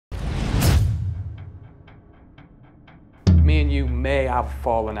me and you may have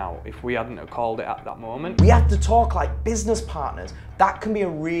fallen out if we hadn't have called it at that moment. We have to talk like business partners. That can be a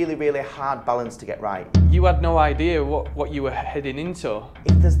really, really hard balance to get right. You had no idea what you were heading into.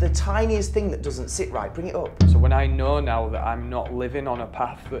 If there's the tiniest thing that doesn't sit right, bring it up. So when I know now that I'm not living on a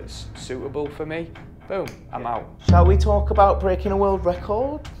path that's suitable for me, boom, I'm out. Shall we talk about breaking a world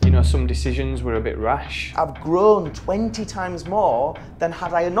record? You know, some decisions were a bit rash. I've grown 20 times more than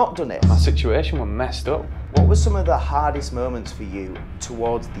had I not done it. My situation was messed up. What were some of the hardest moments for you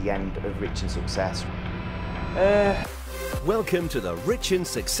towards the end of Rich in Success? Welcome to the Rich in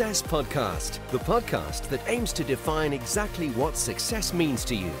Success podcast, the podcast that aims to define exactly what success means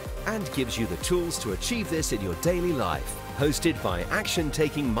to you and gives you the tools to achieve this in your daily life. Hosted by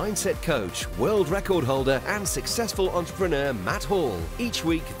action-taking mindset coach, world record holder and successful entrepreneur Matt Hall. Each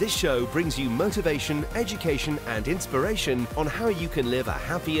week, this show brings you motivation, education and inspiration on how you can live a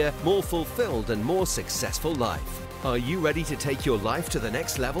happier, more fulfilled and more successful life. Are you ready to take your life to the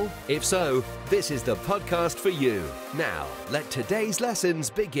next level? If so, this is the podcast for you. Now, let today's lessons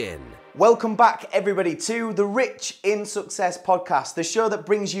begin. Welcome back, everybody, to the Rich in Success podcast, the show that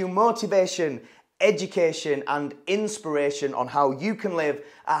brings you motivation, education and inspiration on how you can live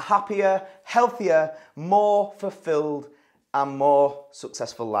a happier, healthier, more fulfilled and more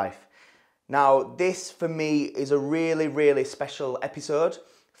successful life. Now, this for me is a really, really special episode.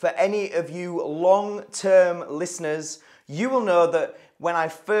 For any of you long-term listeners, you will know that when I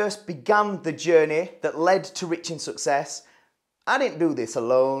first began the journey that led to Rich in Success, I didn't do this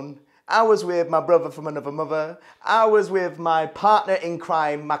alone. I was with my brother from another mother. I was with my partner in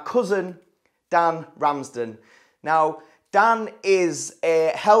crime, my cousin, Dan Ramsden. Now, Dan is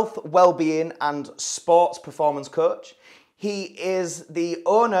a health, well-being and sports performance coach. He is the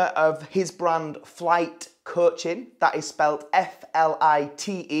owner of his brand Flight Coaching. That is spelled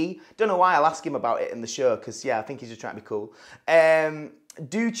F-L-I-T-E. Don't know why I'll ask him about it in the show because, yeah, I think he's just trying to be cool.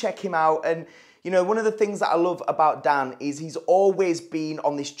 Do check him out. And, you know, one of the things that I love about Dan is he's always been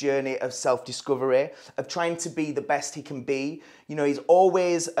on this journey of self-discovery, of trying to be the best he can be. You know, he's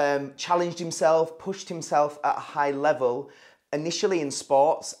always challenged himself, pushed himself at a high level, initially in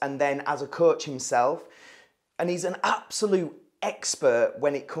sports and then as a coach himself. And he's an absolute expert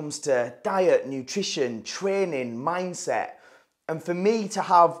when it comes to diet, nutrition, training, mindset. And for me to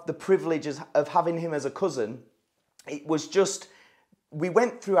have the privilege of having him as a cousin, it was just, we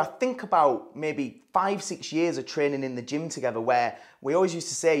went through, I think about maybe 5-6 years of training in the gym together where we always used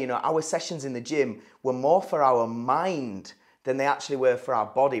to say, you know, our sessions in the gym were more for our mind than they actually were for our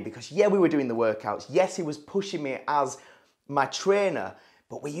body because yeah, we were doing the workouts. Yes, he was pushing me as my trainer,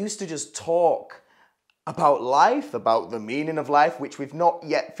 but we used to just talk about life, about the meaning of life, which we've not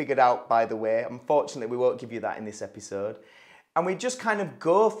yet figured out, by the way. Unfortunately, we won't give you that in this episode. And we just kind of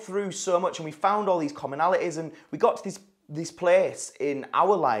go through so much and we found all these commonalities and we got to this place in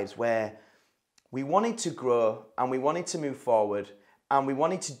our lives where we wanted to grow and we wanted to move forward and we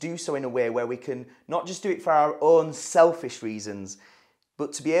wanted to do so in a way where we can not just do it for our own selfish reasons,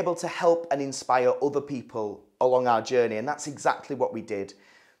 but to be able to help and inspire other people along our journey. And that's exactly what we did.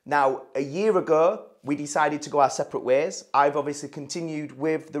 Now, a year ago, we decided to go our separate ways. I've obviously continued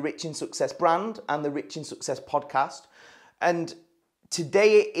with the Rich in Success brand and the Rich in Success podcast. And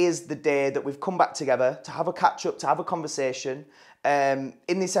today is the day that we've come back together to have a catch up, to have a conversation. In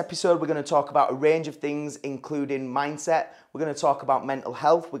this episode, we're going to talk about a range of things, including mindset. We're going to talk about mental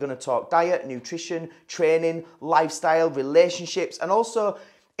health. We're going to talk diet, nutrition, training, lifestyle, relationships, and also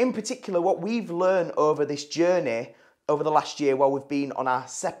in particular, what we've learned over this journey over the last year while we've been on our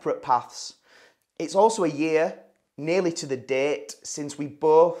separate paths. It's also a year, nearly to the date, since we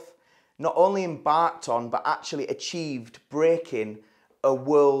both not only embarked on, but actually achieved breaking a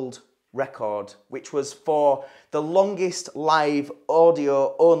world record, which was for the longest live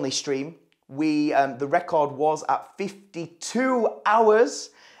audio only stream. The record was at 52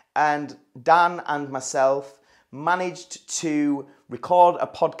 hours and Dan and myself managed to record a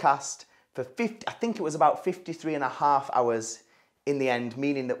podcast for I think it was about 53 and a half hours in the end,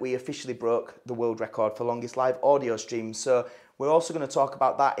 meaning that we officially broke the world record for longest live audio stream. So we're also going to talk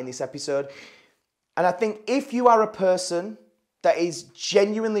about that in this episode. And I think if you are a person that is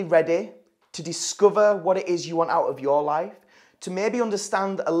genuinely ready to discover what it is you want out of your life, to maybe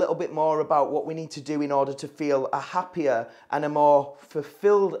understand a little bit more about what we need to do in order to feel a happier and a more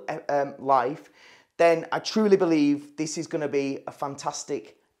fulfilled life, then I truly believe this is going to be a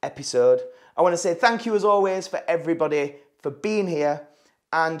fantastic episode. I want to say thank you as always for everybody for being here,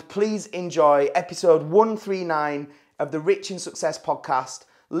 and please enjoy episode 139 of the Rich in Success podcast,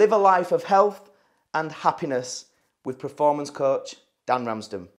 Live a Life of Health and Happiness with performance coach Dan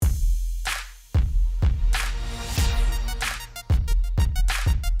Ramsden.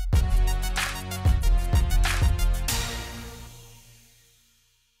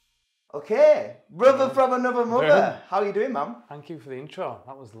 Okay, brother from another mother. How are you doing, man? Thank you for the intro.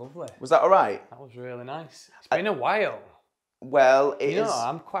 That was lovely. Was that all right? That was really nice. It's been a while. Well, it is.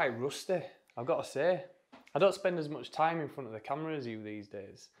 I'm quite rusty, I've got to say. I don't spend as much time in front of the camera as you these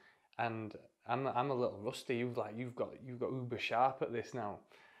days, and I'm a little rusty. You've got uber sharp at this now.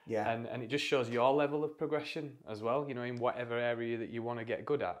 Yeah. And it just shows your level of progression as well, you know, in whatever area that you want to get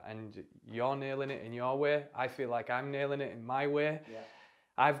good at, and you're nailing it in your way. I feel like I'm nailing it in my way. Yeah.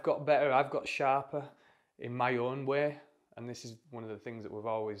 I've got better, I've got sharper in my own way, and this is one of the things that we've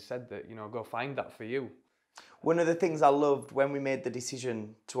always said, that, you know, go find that for you. One of the things I loved when we made the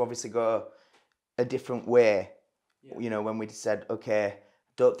decision to obviously go a different way, you know, when we said, okay,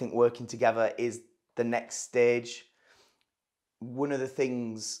 don't think working together is the next stage. One of the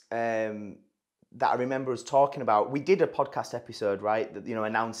things that I remember us talking about, we did a podcast episode, right, that, you know,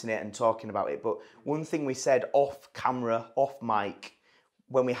 announcing it and talking about it, but one thing we said off camera, off mic,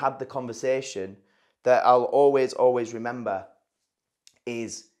 when we had the conversation, that I'll always remember,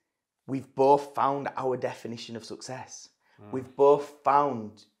 is we've both found our definition of success. We've both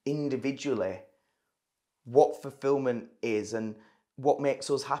found individually what fulfillment is and what makes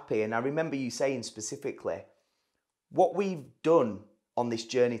us happy. And I remember you saying specifically, what we've done on this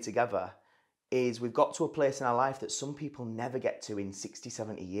journey together is we've got to a place in our life that some people never get to in 60,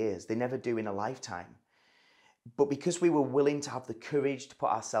 70 years. They never do in a lifetime. But because we were willing to have the courage to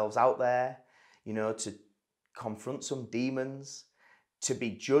put ourselves out there, you know, to confront some demons, to be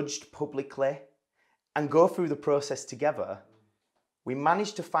judged publicly, and go through the process together, we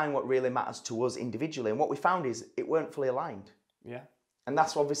managed to find what really matters to us individually. And what we found is it weren't fully aligned. Yeah. And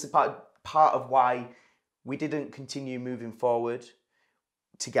that's obviously part of why we didn't continue moving forward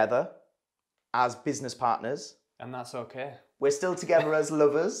together as business partners. And that's okay. We're still together as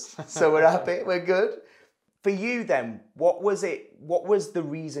lovers, so we're happy, we're good. For you then, what was the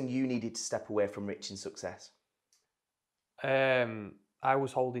reason you needed to step away from Rich in Success? I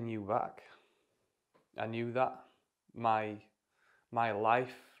was holding you back. I knew that. My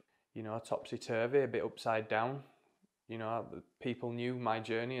life, you know, topsy-turvy, a bit upside down. You know, people knew my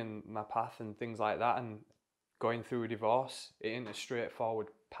journey and my path and things like that, and going through a divorce, it ain't a straightforward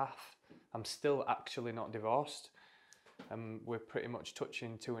path. I'm still actually not divorced, and we're pretty much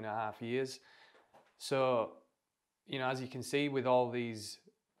touching 2.5 years. So, you know, as you can see, with all these,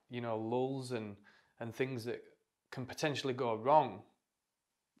 you know, lulls and things that can potentially go wrong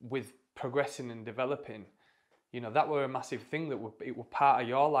with progressing and developing, you know, that were a massive thing, that it were part of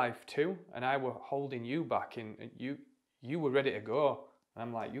your life too, and I were holding you back, and you were ready to go. And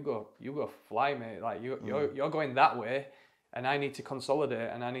I'm like, you go fly, mate. Like you're going that way, and I need to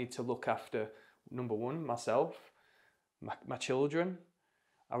consolidate, and I need to look after, number one, myself, my children.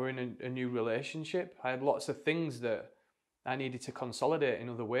 I were in a new relationship. I had lots of things that I needed to consolidate in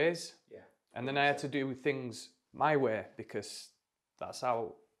other ways. Yeah. And then I had to do things my way, because that's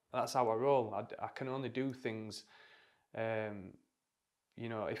how I roll. I can only do things, you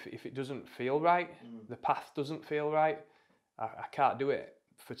know, if it doesn't feel right, the path doesn't feel right, I can't do it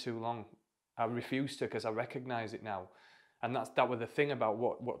for too long. I refuse to, because I recognise it now. And that was the thing about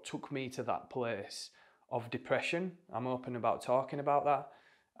what took me to that place of depression. I'm open about talking about that.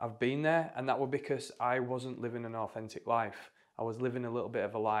 I've been there, and that was because I wasn't living an authentic life. I was living a little bit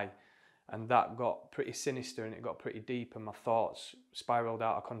of a lie, and that got pretty sinister, and it got pretty deep, and my thoughts spiraled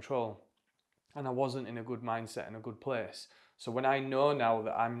out of control, and I wasn't in a good mindset and a good place. So when I know now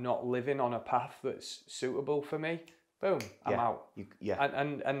that I'm not living on a path that's suitable for me, boom, I'm out.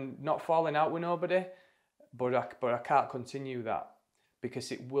 And not falling out with nobody, but I can't continue that,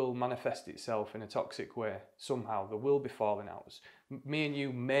 because it will manifest itself in a toxic way somehow. There will be falling outs. Me and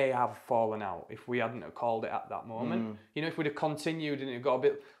you may have fallen out if we hadn't have called it at that moment. You know, if we'd have continued and it got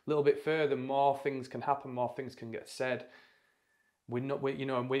a little bit further, more things can happen, more things can get said.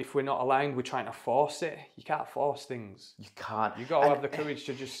 If we're not aligned, we're trying to force it. You can't force things. You can't. You got to have the courage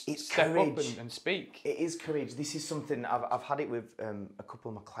to just step up and speak. It is courage. This is something I've had it with a couple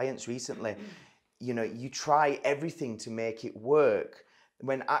of my clients recently. You know, you try everything to make it work,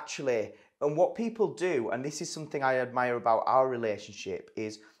 when actually, and what people do, and this is something I admire about our relationship,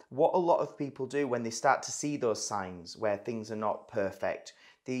 is what a lot of people do when they start to see those signs where things are not perfect.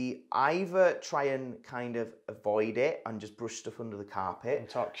 They either try and kind of avoid it and just brush stuff under the carpet. And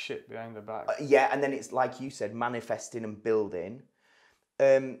talk shit behind the back. Yeah, and then it's like you said, manifesting and building.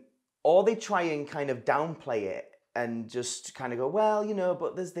 Or they try and kind of downplay it and just kind of go, well, you know,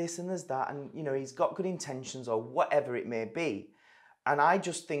 but there's this and there's that, and, you know, he's got good intentions or whatever it may be. And I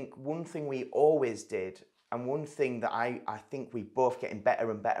just think one thing we always did, and one thing that I think we both getting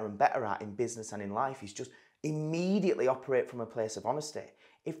better and better and better at in business and in life, is just immediately operate from a place of honesty.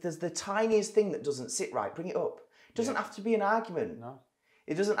 If there's the tiniest thing that doesn't sit right, bring it up. It doesn't have to be an argument. No.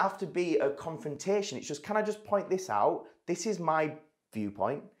 It doesn't have to be a confrontation. It's just, can I just point this out? This is my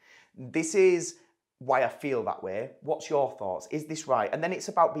viewpoint. This is why I feel that way. What's your thoughts? Is this right? And then it's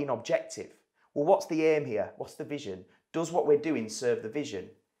about being objective. Well, what's the aim here? What's the vision? Does what we're doing serve the vision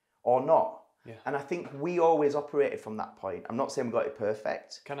or not? Yeah. And I think we always operated from that point. I'm not saying we got it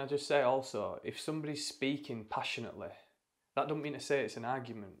perfect. Can I just say also, if somebody's speaking passionately, that don't mean to say it's an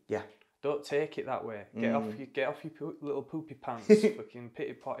argument. Yeah. Don't take it that way. Get off your little poopy pants, fucking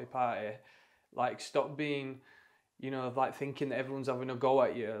pity potty party. Like, stop being, like thinking that everyone's having a go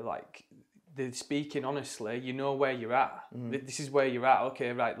at you. Like, they're speaking honestly. You know where you're at. This is where you're at.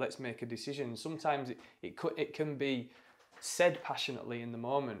 Okay, right. Let's make a decision. Sometimes it can be said passionately in the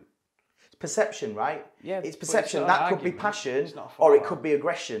moment. It's perception, right? Yeah, it's perception. That could be passion, or it could be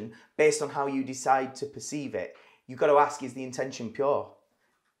aggression, based on how you decide to perceive it. You've got to ask: is the intention pure?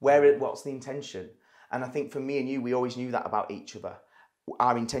 What's the intention? And I think for me and you, we always knew that about each other.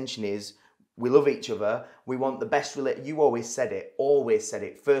 Our intention is we love each other. We want the best You always said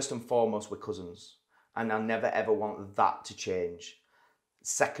it. First and foremost, we're cousins. And I never ever want that to change.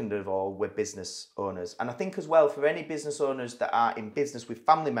 Second of all, we're business owners. And I think as well, for any business owners that are in business with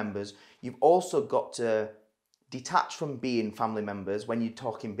family members, you've also got to detach from being family members when you're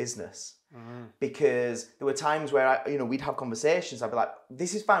talking business. Because there were times where we'd have conversations. I'd be like,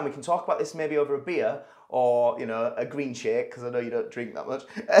 "This is fine. We can talk about this maybe over a beer or a green shake, because I know you don't drink that much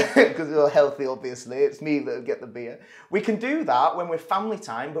because you're healthy. Obviously, it's me that'll get the beer. We can do that when we're family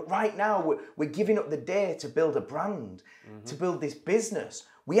time. But right now, we're giving up the day to build a brand, to build this business.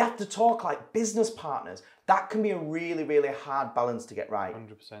 We have to talk like business partners. That can be a really, really hard balance to get right.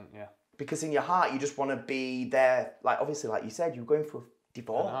 100%, yeah. Because in your heart, you just want to be there. Like obviously, like you said, you're going through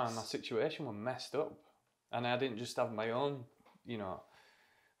divorce. I know, and my situation was messed up, and I didn't just have my own,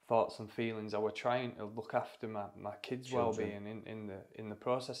 thoughts and feelings. I was trying to look after my kids' well-being in the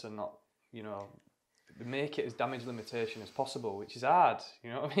process, and not, make it as damage limitation as possible, which is hard. You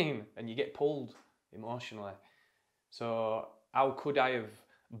know what I mean? And you get pulled emotionally. So how could I have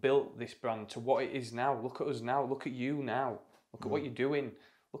built this brand to what it is now? Look at us now. Look at you now. Look at what you're doing.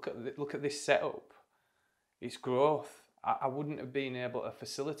 Look at this setup. It's growth. I wouldn't have been able to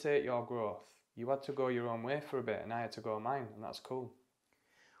facilitate your growth. You had to go your own way for a bit, and I had to go mine, and that's cool.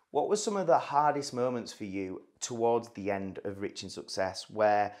 What were some of the hardest moments for you towards the end of Rich in Success,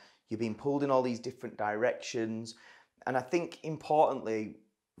 where you've been pulled in all these different directions? And I think importantly,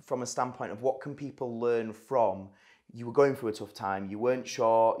 from a standpoint of what can people learn from, you were going through a tough time, you weren't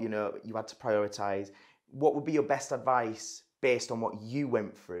sure, you had to prioritize. What would be your best advice based on what you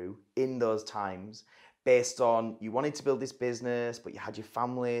went through in those times? Based on you wanted to build this business, but you had your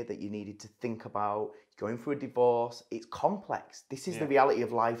family that you needed to think about, you're going through a divorce, it's complex. This is the reality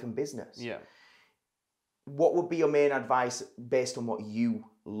of life and business. Yeah. What would be your main advice based on what you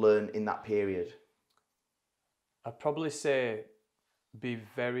learned in that period? I'd probably say be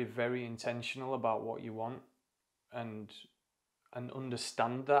very, very intentional about what you want and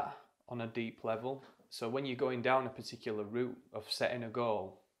understand that on a deep level. So when you're going down a particular route of setting a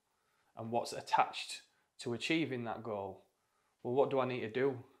goal and what's attached to achieving that goal, well, what do I need to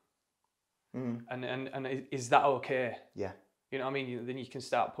do? And is that okay? Yeah. You know what I mean? Then you can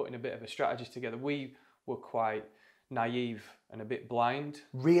start putting a bit of a strategy together. We were quite naive and a bit blind.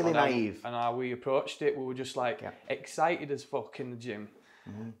 Really naive. And how we approached it, we were just like excited as fuck in the gym.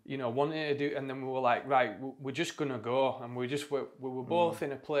 Wanting to do, and then we were like, right, we're just gonna go, and we were both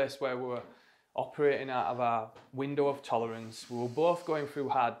in a place where we were operating out of our window of tolerance. We were both going through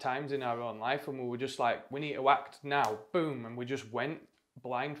hard times in our own life, and we were just like, we need to act now, boom, and we just went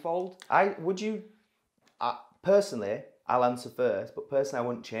blindfold. Personally, I'll answer first, but personally I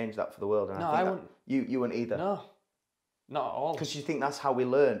wouldn't change that for the world. And no, I think wouldn't. You wouldn't either. No, not at all. Because you think that's how we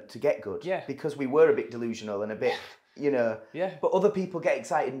learn to get good. Yeah. Because we were a bit delusional and a bit, Yeah. But other people get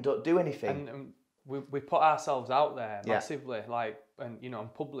excited and don't do anything. And we put ourselves out there massively,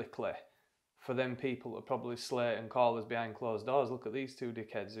 and publicly. For them people to probably slate and call us behind closed doors, look at these two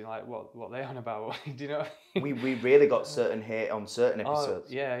dickheads, you're like, what they on about? Do you know? we really got certain hate on certain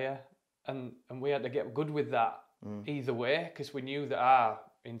episodes. Oh, yeah. And we had to get good with that either way, because we knew that our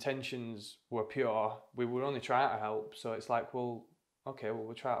intentions were pure. We were only trying to help. So it's like, we'll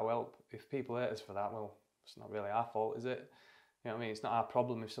try to help. If people hate us for that, well, it's not really our fault, is it? You know what I mean? It's not our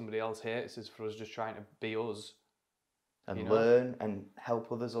problem if somebody else hates us for us just trying to be us. And learn and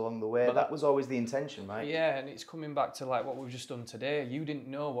help others along the way. But that was always the intention, right? Yeah, and it's coming back to like what we've just done today. You didn't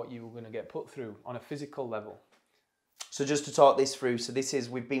know what you were going to get put through on a physical level. So just to talk this through,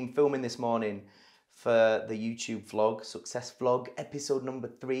 we've been filming this morning for the YouTube vlog, Success Vlog, episode number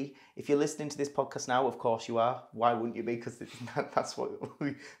 3. If you're listening to this podcast now, of course you are. Why wouldn't you be? Because that's what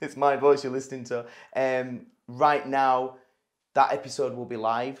it's my voice you're listening to. Right now, that episode will be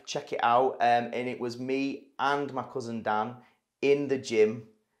live. Check it out. And it was me and my cousin Dan in the gym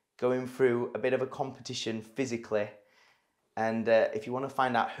going through a bit of a competition physically. And if you want to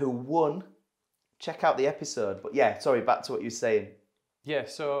find out who won, check out the episode. But yeah, sorry, back to what you were saying. Yeah,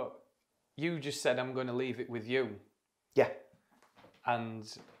 so you just said I'm going to leave it with you. Yeah. And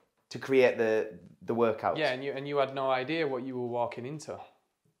to create the workouts. Yeah, and you had no idea what you were walking into.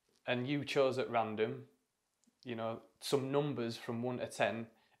 And you chose at random, you know, some numbers from 1 to 10,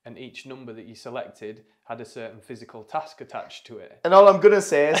 and each number that you selected had a certain physical task attached to it. And all I'm going to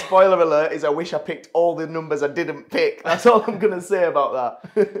say, spoiler alert, is I wish I picked all the numbers I didn't pick. That's all I'm going to say about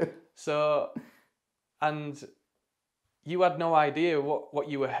that. So, and you had no idea what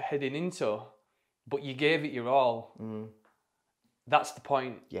you were heading into, but you gave it your all. That's the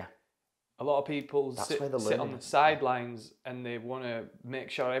point. Yeah. A lot of people sit on the sidelines and they want to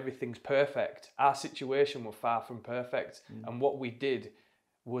make sure everything's perfect. Our situation was far from perfect, and what we did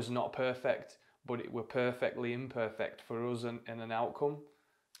was not perfect, but it were perfectly imperfect for us and an outcome.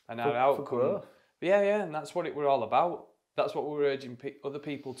 And our outcome, for growth. Yeah, and that's what it were all about. That's what we're urging other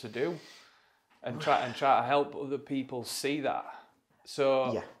people to do, and try to help other people see that.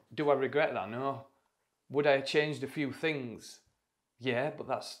 So, yeah. Do I regret that? No. Would I have changed a few things? Yeah, but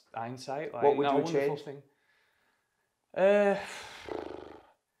that's hindsight. Like, what would you wonderful change? Thing.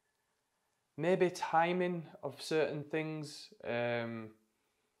 Maybe timing of certain things.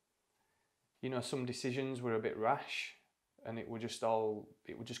 You know, some decisions were a bit rash, and it would just go,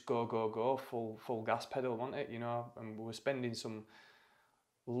 full gas pedal, wasn't it? You know, and we were spending some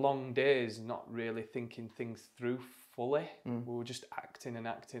long days not really thinking things through fully. We were just acting,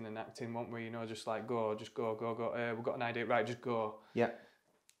 weren't we? You know, just like go. We've got an idea, right? Just go. Yeah.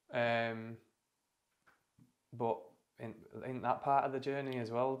 But in that part of the journey as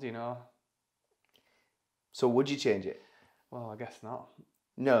well, do you know? So would you change it? Well, I guess not.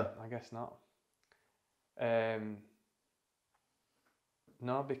 No. I guess not.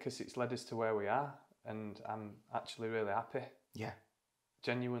 No, because it's led us to where we are, and I'm actually really happy. Yeah.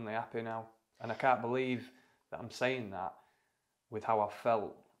 Genuinely happy now, and I can't believe that I'm saying that with how I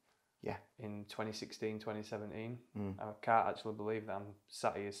felt. Yeah. In 2016, 2017, I can't actually believe that I'm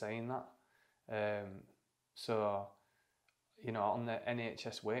sat here saying that. So, you know, on the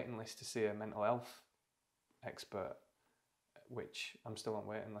NHS waiting list to see a mental health expert, which I'm still on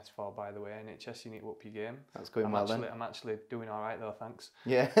waiting list for, by the way. NHS, you need to up your game. That's going then. I'm actually doing all right though, thanks.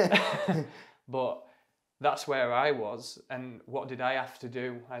 Yeah. But that's where I was, and what did I have to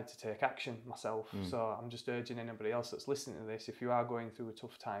do? I had to take action myself. So I'm just urging anybody else that's listening to this, if you are going through a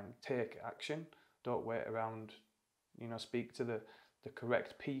tough time, take action. Don't wait around, you know, speak to the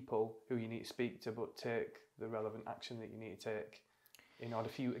correct people who you need to speak to, but take the relevant action that you need to take in order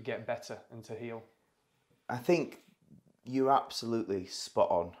for you to get better and to heal. I think you're absolutely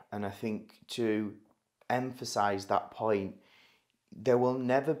spot on, and I think to emphasise that point, there will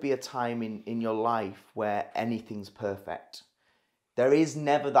never be a time in your life where anything's perfect. There is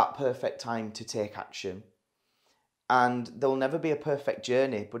never that perfect time to take action. And there'll never be a perfect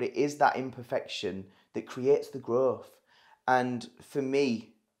journey, but it is that imperfection that creates the growth. And for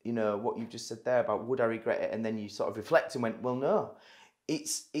me, you know, what you've just said there about would I regret it? And then you sort of reflect and went, well, no.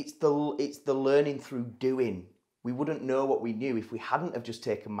 It's the learning through doing. We wouldn't know what we knew if we hadn't have just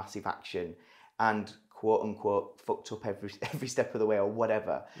taken massive action and quote unquote fucked up every step of the way or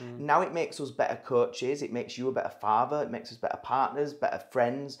whatever. Now it makes us better coaches, it makes you a better father, it makes us better partners, better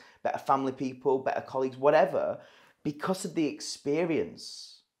friends, better family people, better colleagues, whatever, because of the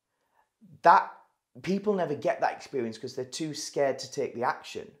experience. That people never get that experience because they're too scared to take the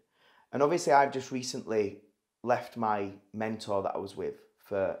action. And obviously I've just recently left my mentor that I was with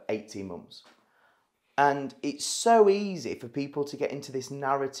for 18 months. And it's so easy for people to get into this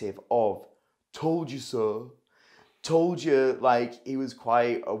narrative of told you so, told you like he was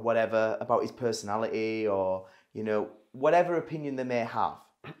quiet or whatever about his personality or, you know, whatever opinion they may have.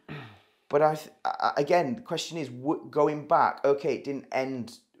 But again, the question is, going back, okay, it didn't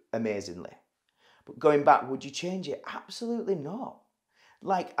end amazingly. But going back, would you change it? Absolutely not.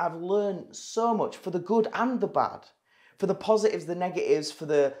 Like, I've learned so much for the good and the bad, for the positives, the negatives, for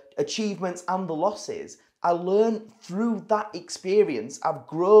the achievements and the losses. I learned through that experience. I've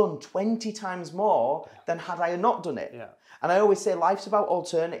grown 20 times more than had I not done it. Yeah. And I always say life's about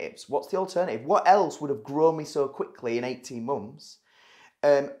alternatives. What's the alternative? What else would have grown me so quickly in 18 months?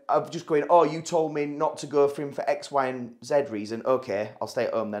 Of just going, oh, you told me not to go for him for X, Y, and Z reason. Okay, I'll stay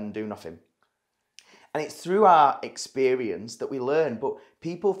at home then and do nothing. And it's through our experience that we learn, but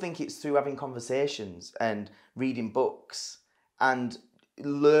people think it's through having conversations and reading books and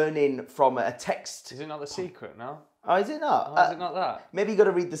learning from a text. Is it not The Secret, no? Oh, is it not? Oh, is it not that? Maybe you got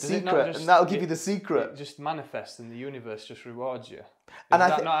to read The Secret and that'll give you the secret. It just manifests and the universe just rewards you. And Is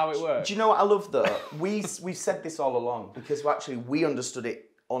that not how it works? Do you know what I love though? We've said this all along because we understood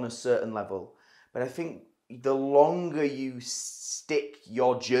it on a certain level. But I think the longer you stick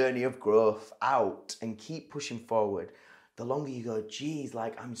your journey of growth out and keep pushing forward, the longer you go, geez,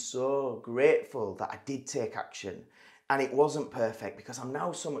 like I'm so grateful that I did take action. And it wasn't perfect because I'm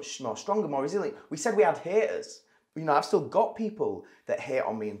now so much more stronger, more resilient. We said we had haters. You know, I've still got people that hate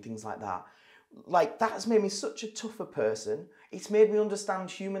on me and things like that. Like, that has made me such a tougher person. It's made me understand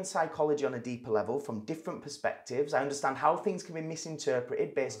human psychology on a deeper level from different perspectives. I understand how things can be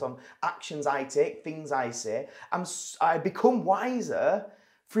misinterpreted based on actions I take, things I say. I become wiser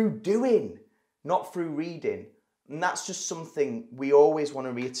through doing, not through reading. And that's just something we always want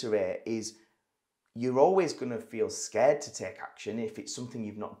to reiterate is you're always going to feel scared to take action if it's something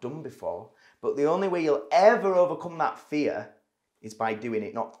you've not done before. But the only way you'll ever overcome that fear is by doing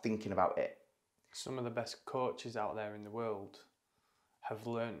it, not thinking about it. Some of the best coaches out there in the world have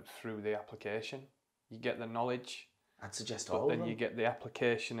learned through the application. You get the knowledge, I'd suggest but all of then them. you get the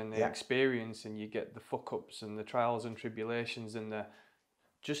application and the experience, and you get the fuck-ups and the trials and tribulations and the...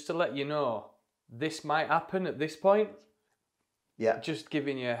 Just to let you know, this might happen at this point. Yeah. Just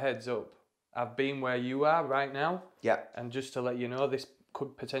giving you a heads up. I've been where you are right now. Yeah. And just to let you know, this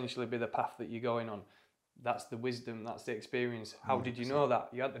could potentially be the path that you're going on. That's the wisdom, that's the experience. How 100%. Did you know that?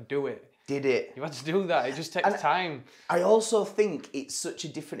 You had to do it. Did it. You had to do that. It just takes time. I also think it's such a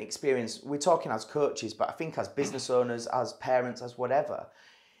different experience. We're talking as coaches, but I think as business owners, as parents, as whatever,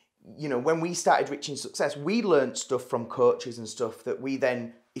 you know, when we started Rich in Success, we learned stuff from coaches and stuff that we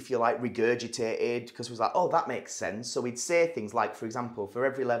then, if you like, regurgitated because it was like, oh, that makes sense. So we'd say things like, for example, for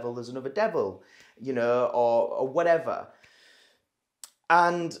every level, there's another devil, you know, or whatever.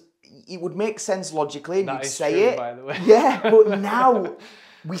 And it would make sense logically and that you'd is say true, it. By the way. Yeah, but now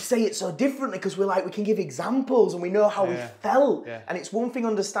we say it so differently because we're like, we can give examples and we know how we felt. Yeah. And it's one thing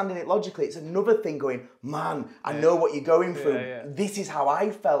understanding it logically. It's another thing going, man, I know what you're going through. Yeah. This is how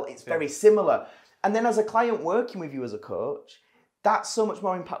I felt. It's very similar. And then as a client working with you as a coach, that's so much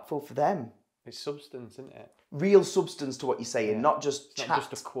more impactful for them. It's substance, isn't it? Real substance to what you're saying, not just chat. Not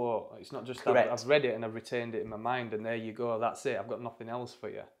just a quote. It's not just I've read it and I've retained it in my mind and there you go, that's it. I've got nothing else for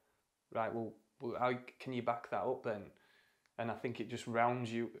you. Right, well, how can you back that up then? And I think it just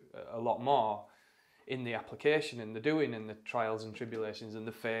rounds you a lot more in the application and the doing and the trials and tribulations and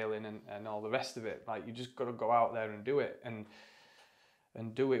the failing and all the rest of it. Like, you just got to go out there and do it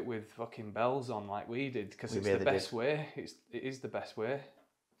and do it with fucking bells on like we did because it's the best way. It is the best way.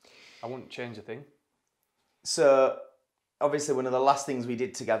 I wouldn't change a thing. So, obviously one of the last things we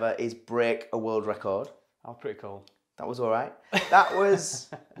did together is break a world record. Oh, pretty cool. That was all right. That was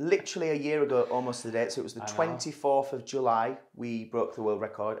literally a year ago, almost the date. So it was the 24th of July we broke the world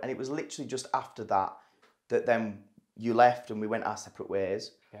record. And it was literally just after that then you left and we went our separate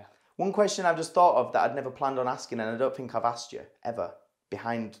ways. Yeah. One question I've just thought of that I'd never planned on asking, and I don't think I've asked you ever,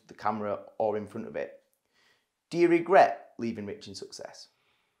 behind the camera or in front of it. Do you regret leaving Rich in Success?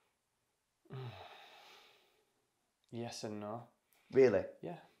 Yes and no. Really?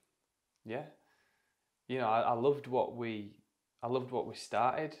 Yeah. Yeah. You know, I loved what we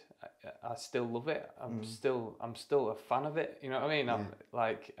started. I still love it. I'm still a fan of it. You know what I mean? Yeah. I'm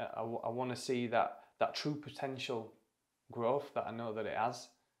like, I want to see that true potential growth that I know that it has,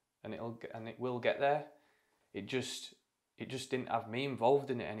 and it will get there. It just didn't have me involved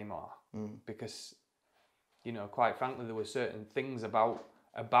in it anymore because, you know, quite frankly, there were certain things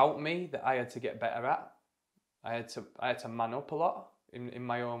about me that I had to get better at. I had to man up a lot in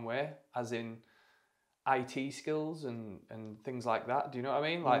my own way, as in IT skills and things like that. Do you know what I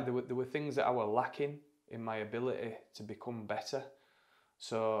mean? Like there were things that I were lacking in my ability to become better.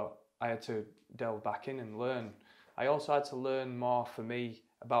 So I had to delve back in and learn. I also had to learn more for me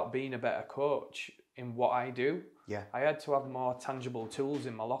about being a better coach in what I do. Yeah. I had to have more tangible tools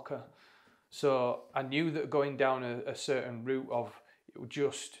in my locker. So I knew that going down a certain route of it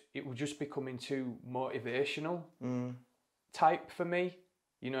would just becoming too motivational type for me,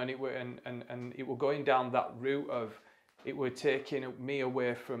 you know, and it were going down that route of it were taking me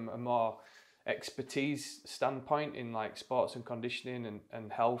away from a more expertise standpoint in like sports and conditioning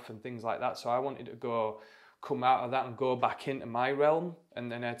and health and things like that. So I wanted to come out of that and go back into my realm,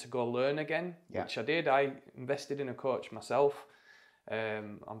 and then I had to go learn again, which I did. I invested in a coach myself.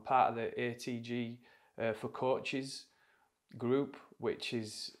 I'm part of the ATG for Coaches group, which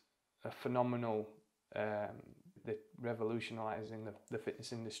is a phenomenal they're revolutionising the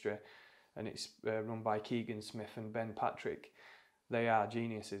fitness industry, and it's run by Keegan Smith and Ben Patrick. They are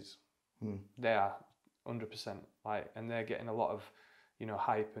geniuses. They are 100%. And they're getting a lot of,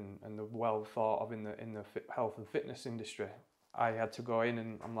 hype and the well thought of in the health and fitness industry. I had to go in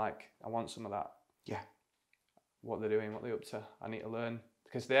and I'm like, I want some of that. Yeah. What they're doing, what they're up to. I need to learn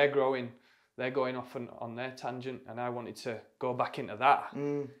because they're growing. They're going off on their tangent, and I wanted to go back into that.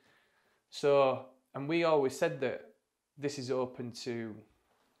 So, and we always said that this is open to.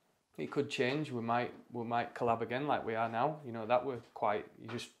 It could change. We might collab again like we are now. That were quite. You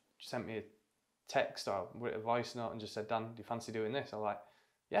just sent me a text or a voice note and just said, Dan, do you fancy doing this? I'm like,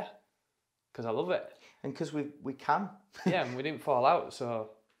 yeah, because I love it. And because we can. Yeah, and we didn't fall out,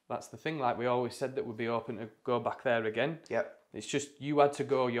 so that's the thing. Like we always said that we'd be open to go back there again. Yep. It's just you had to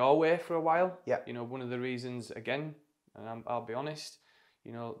go your way for a while. Yep. One of the reasons, again, and I'll be honest,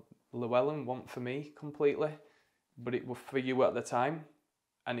 Llewellyn wasn't for me completely, but it was for you at the time,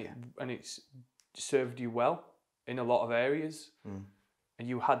 and it's served you well in a lot of areas, and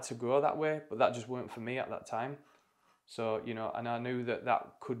you had to go that way, but that just weren't for me at that time. So, and I knew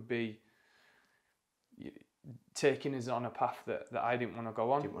that could be taking us on a path that I didn't want to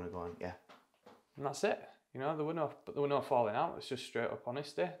go on. Didn't want to go on, yeah. And that's it. There were no falling out. It's just straight up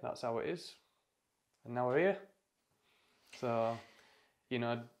honesty. That's how it is. And now we're here. So,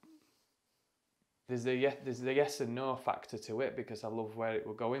 there's the yes and no factor to it because I love where it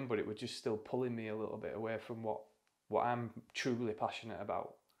were going, but it was just still pulling me a little bit away from what I'm truly passionate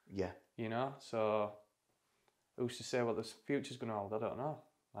about. Yeah. So who's to say what the future's going to hold? I don't know.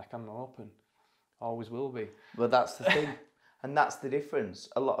 I'm open. Always will be. Well, that's the thing. And that's the difference.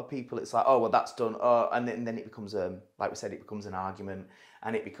 A lot of people, it's like, oh, well, that's done. Oh, and then it becomes, like we said, it becomes an argument,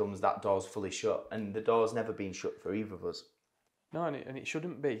 and it becomes that door's fully shut. And the door's never been shut for either of us. No, and it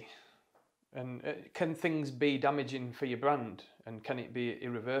shouldn't be. And can things be damaging for your brand? And can it be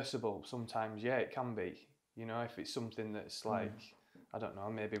irreversible? Sometimes, yeah, it can be. If it's something that's like, I don't know,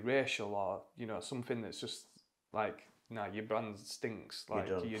 maybe racial or, something that's just like, no, your brand stinks, like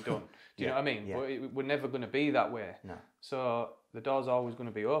you're done. Do you know what I mean? Yeah. But we're never going to be that way. No. So the door's always going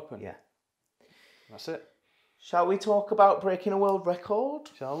to be open. Yeah. That's it. Shall we talk about breaking a world record?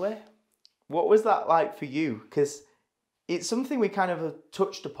 Shall we? What was that like for you? Because it's something we kind of have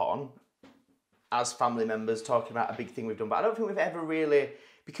touched upon as family members, talking about a big thing we've done, but I don't think we've ever really,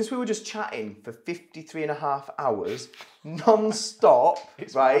 because we were just chatting for 53.5 hours, non-stop,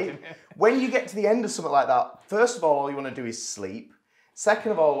 right? When you get to the end of something like that, first of all you want to do is sleep.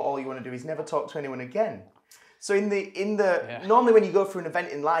 Second of all you want to do is never talk to anyone again. So normally when you go through an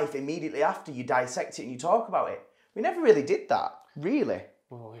event in life, immediately after you dissect it and you talk about it. We never really did that, really.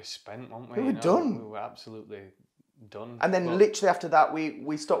 Well, we spent, weren't we? We were done. We were absolutely done. And then literally after that,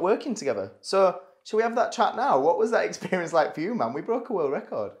 we stopped working together. So shall we have that chat now? What was that experience like for you, man? We broke a world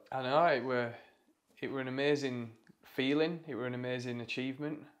record. I know, it were an amazing feeling. It were an amazing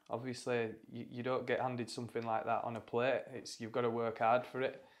achievement. Obviously, you don't get handed something like that on a plate. You've got to work hard for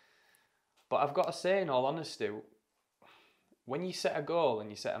it. But I've got to say, in all honesty, when you set a goal and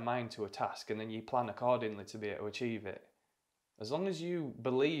you set a mind to a task and then you plan accordingly to be able to achieve it, as long as you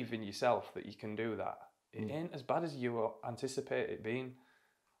believe in yourself that you can do that, it ain't as bad as you anticipate it being.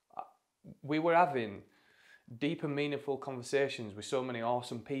 We were having deep and meaningful conversations with so many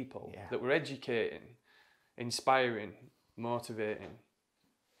awesome people that were educating, inspiring, motivating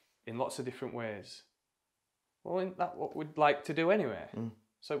in lots of different ways. Well, isn't that what we'd like to do anyway?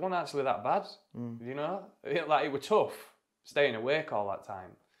 So it wasn't actually that bad, It was tough, staying awake all that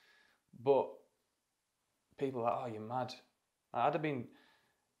time. But people were like, oh, you're mad.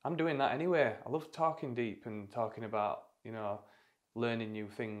 I'm doing that anyway. I love talking deep and talking about, learning new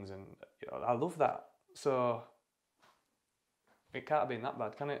things, and I love that. So it can't have been that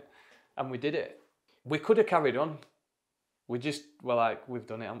bad, can it? And we did it. We could have carried on. We just were like, we've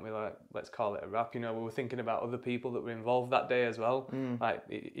done it, haven't we? Like, let's call it a wrap. We were thinking about other people that were involved that day as well. Like,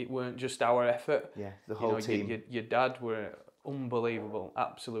 it weren't just our effort. Yeah, the whole team. Your dad were an unbelievable,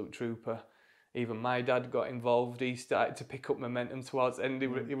 absolute trooper. Even my dad got involved. He started to pick up momentum towards the end.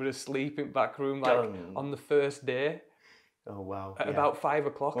 He was asleep in back room, on the first day. Oh, wow. At about 5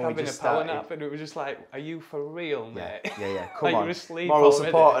 o'clock, having a power nap, and it was just like, are you for real, mate? Yeah. Come on. You asleep moral already?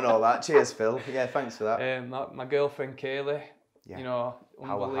 Support and all that. Cheers, Phil. Yeah, thanks for that. My girlfriend Kaylee, unbelievable.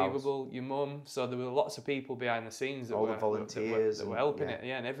 Powerhouse. Your mum. So there were lots of people behind the scenes that the volunteers that were helping it.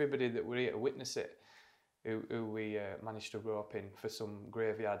 Yeah, and everybody that were here to witness it, who we managed to rope in for some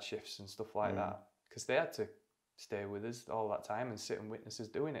graveyard shifts and stuff like that, because they had to stay with us all that time and sit and witness us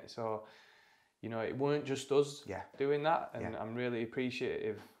doing it. So, it weren't just us doing that, and I'm really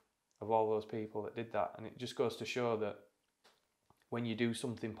appreciative of all those people that did that. And it just goes to show that when you do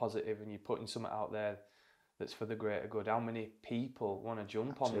something positive and you're putting something out there that's for the greater good, how many people want to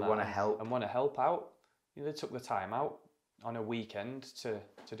jump on that want to help and want to help out? You know, they took the time out on a weekend to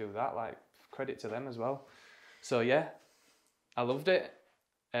do that. Like, credit to them as well. So yeah, I loved it.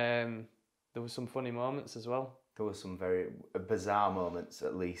 There were some funny moments as well. There were some very bizarre moments,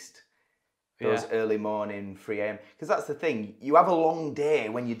 at least. Those early morning 3 a.m. Because that's the thing. You have a long day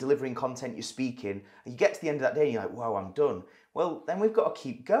when you're delivering content, you're speaking, and you get to the end of that day and you're like, wow, I'm done. Well, then we've got to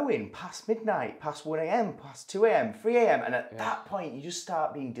keep going past midnight, past 1 a.m., past 2 a.m., 3 a.m. And at that point, you just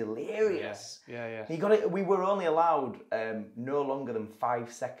start being delirious. Yeah. You got it. We were only allowed no longer than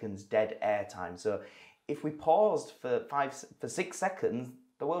 5 seconds dead air time. So if we paused for 6 seconds,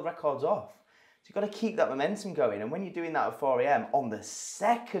 the world record's off. So you've got to keep that momentum going. And when you're doing that at 4 a.m. on the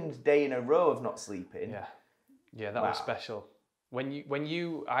second day in a row of not sleeping. Yeah, that was special.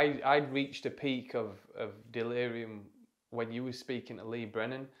 I'd reached a peak of delirium when you were speaking to Lee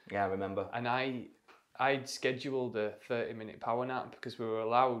Brennan. Yeah, I remember. And I'd scheduled a 30-minute power nap because we were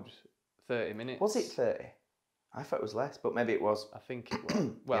allowed 30 minutes. Was it 30? I thought it was less, but maybe it was. I think it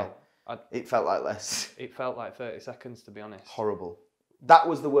was. Well, it felt like less. It felt like 30 seconds, to be honest. Horrible. That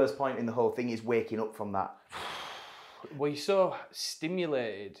was the worst point in the whole thing, is waking up from that. Well, you're so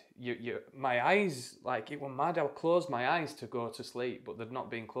stimulated. My eyes, like, it was mad. I closed my eyes to go to sleep, but they'd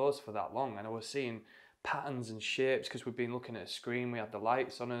not been closed for that long. And I was seeing patterns and shapes because we'd been looking at a screen. We had the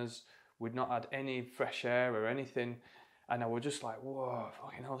lights on us. We'd not had any fresh air or anything. And I was just like, whoa,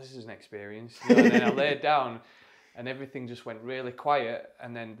 fucking hell, this is an experience. You know, and then I laid down and everything just went really quiet.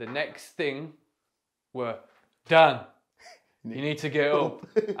 And then the next thing were, Dan, you need to get up.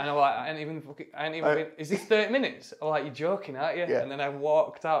 And I was like, I ain't even been, is this 30 minutes? I'm like, you're joking, aren't you? Yeah. And then I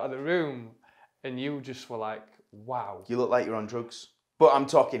walked out of the room and you just were like, wow. You look like you're on drugs. But I'm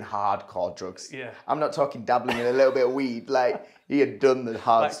talking hardcore drugs. Yeah. I'm not talking dabbling in a little bit of weed. Like, he had done the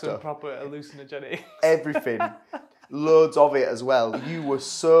hard like stuff. some proper hallucinogenic. Everything. Loads of it as well. You were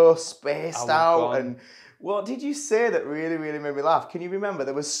so spaced out. gone. And what did you say that really, really made me laugh? Can you remember?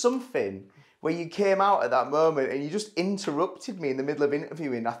 There was something where you came out at that moment and you just interrupted me in the middle of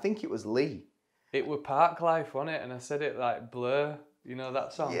interviewing. I think it was Lee. It was Park Life, wasn't it? And I said it like Blur. You know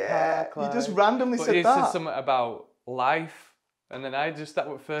that song? Yeah, Park Life. you just randomly but said he that. said something about life. And then that was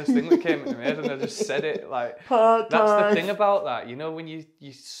the first thing that came into my head, and I just said it. Like, Park that's Life. the thing about that, you know, when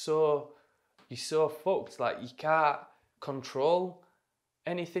you're so fucked, like, you can't control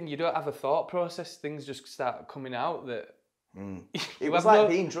anything. You don't have a thought process. Things just start coming out that. It was like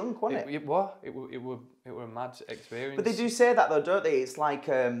being drunk, wasn't it? It was a mad experience. But they do say that though, don't they? It's like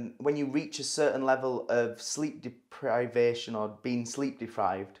when you reach a certain level of sleep deprivation or being sleep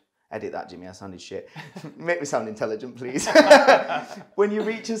deprived. Edit that, Jimmy, I sounded shit. Make me sound intelligent, please. When you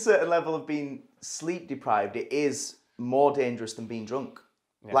reach a certain level of being sleep deprived, it is more dangerous than being drunk.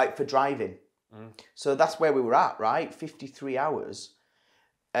 Yeah. Like for driving. So that's where we were at, right? 53 hours.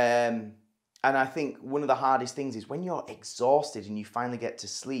 And I think one of the hardest things is when you're exhausted and you finally get to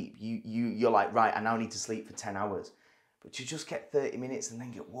sleep, you're like, right, I now need to sleep for 10 hours. But you just get 30 minutes and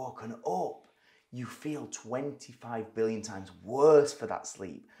then get woken up. You feel 25 billion times worse for that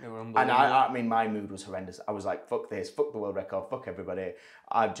sleep. And I mean, my mood was horrendous. I was like, fuck this, fuck the world record, fuck everybody.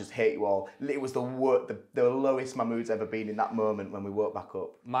 I just hate you all. It was the lowest my mood's ever been in that moment when we woke back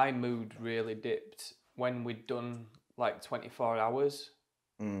up. My mood really dipped when we'd done like 24 hours.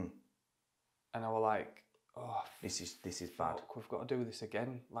 And I was like, oh, this is bad. We've got to do this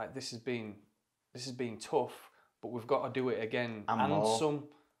again. Like, this has been tough, but we've got to do it again and some.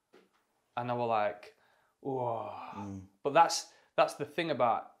 And I was like, oh. But that's the thing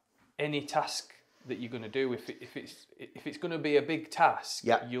about any task that you're going to do. If it's going to be a big task,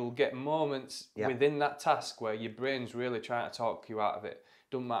 you'll get moments within that task where your brain's really trying to talk you out of it.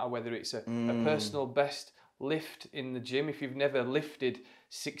 Don't matter whether it's a personal best lift in the gym. If you've never lifted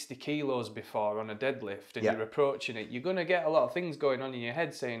 60 kilos before on a deadlift and you're approaching it, you're going to get a lot of things going on in your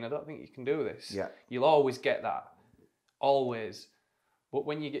head saying, I don't think you can do this. Yeah. You'll always get that. Always. But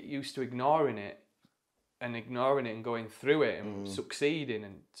when you get used to ignoring it and going through it and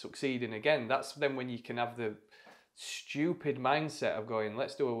succeeding again, that's then when you can have the stupid mindset of going,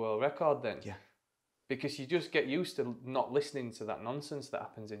 let's do a world record then. Yeah. Because you just get used to not listening to that nonsense that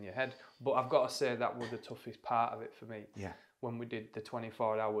happens in your head. But I've got to say that was the toughest part of it for me. Yeah. When we did the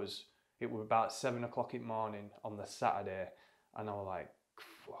 24 hours, it was about 7 o'clock in the morning on the Saturday. And I was like,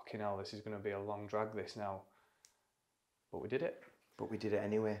 fucking hell, this is going to be a long drag this now. But we did it. But we did it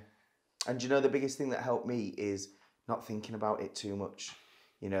anyway. And you know, the biggest thing that helped me is not thinking about it too much.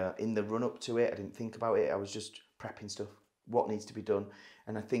 You know, in the run up to it, I didn't think about it. I was just prepping stuff, what needs to be done.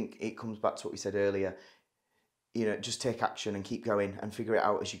 And I think it comes back to what we said earlier. You know, just take action and keep going and figure it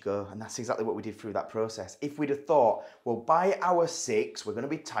out as you go. And that's exactly what we did through that process. If we'd have thought, well, by hour 6, we're going to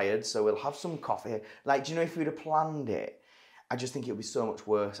be tired, so we'll have some coffee. Like, do you know, if we'd have planned it, I just think it would be so much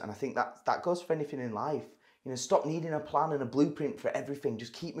worse. And I think that goes for anything in life. You know, stop needing a plan and a blueprint for everything.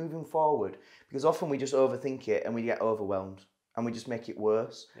 Just keep moving forward. Because often we just overthink it and we get overwhelmed and we just make it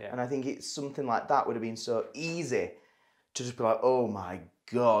worse. Yeah. And I think it's something like that would have been so easy to just be like, oh my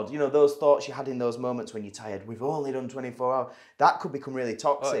God, you know, those thoughts you had in those moments when you're tired, we've only done 24 hours, that could become really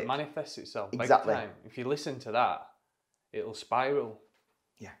toxic. Oh, it manifests itself Exactly. big time. If you listen to that, it'll spiral.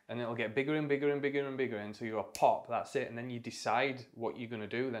 Yeah. And it'll get bigger and bigger and bigger and bigger until you're a pop, that's it. And then you decide what you're going to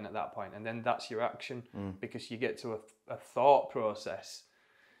do then at that point. And then that's your action because you get to a thought process.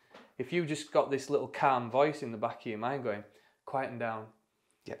 If you just got this little calm voice in the back of your mind going, quieten down.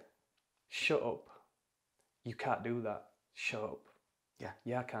 Yeah. Shut up. You can't do that. Shut up. Yeah.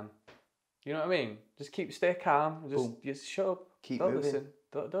 Yeah, I can. You know what I mean? Just stay calm. Just shut up. Don't moving. listen.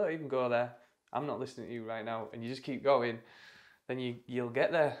 Don't even go there. I'm not listening to you right now. And you just keep going. Then you'll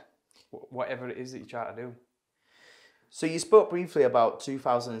get there. Whatever it is that you try to do. So you spoke briefly about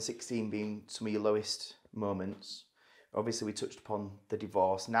 2016 being some of your lowest moments. Obviously we touched upon the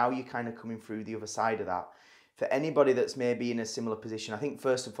divorce. Now you're kind of coming through the other side of that. For anybody that's maybe in a similar position, I think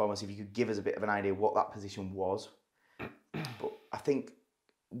first and foremost, if you could give us a bit of an idea what that position was. But I think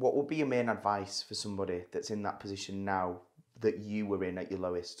what would be your main advice for somebody that's in that position now that you were in at your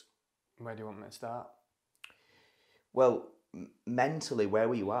lowest? Where do you want me to start? Well, mentally, where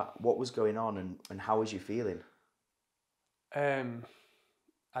were you at? What was going on and how was you feeling?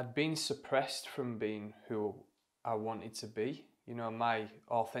 I'd been suppressed from being who I wanted to be. You know, my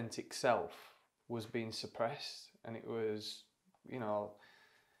authentic self was being suppressed, and it was, you know,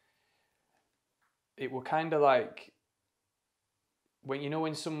 it were kind of like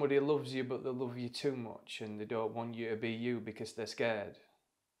when somebody loves you but they love you too much and they don't want you to be you because they're scared.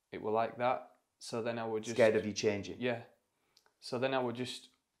 It were like that. So then I would just scared of you changing. Yeah. So then I would just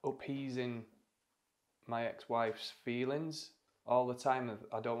appeasing my ex-wife's feelings all the time. Of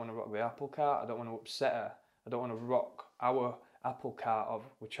I don't want to rock the apple cart. I don't want to upset her. I don't want to rock our apple cart of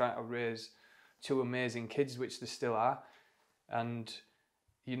we're trying to raise 2 amazing kids, which they still are. And,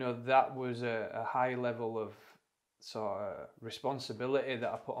 you know, that was a high level of sort of responsibility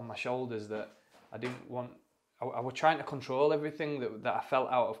that I put on my shoulders that I didn't want. I was trying to control everything that I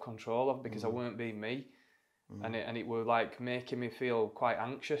felt out of control of because I weren't being me. And it was like making me feel quite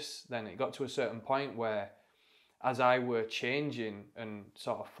anxious. Then it got to a certain point where as I were changing and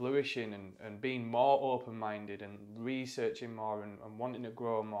sort of flourishing and being more open-minded and researching more and wanting to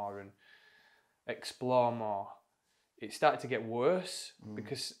grow more and explore more, it started to get worse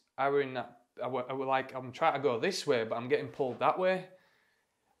because I were in that, I were like, I'm trying to go this way, but I'm getting pulled that way.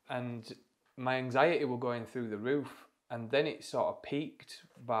 And my anxiety were going through the roof. And then it sort of peaked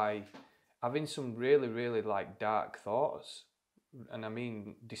by having some really, really like dark thoughts. And I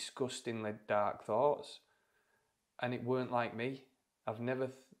mean, disgustingly dark thoughts. And it weren't like me. I've never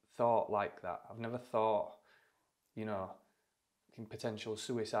thought like that. I've never thought, you know, potential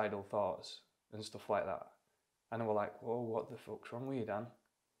suicidal thoughts and stuff like that. And I was like, whoa, what the fuck's wrong with you, Dan?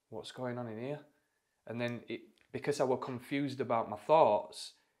 What's going on in here? And then because I was confused about my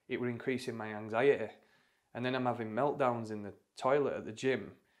thoughts, it was increasing my anxiety. And then I'm having meltdowns in the toilet at the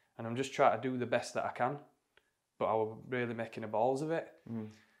gym and I'm just trying to do the best that I can. But I was really making a balls of it.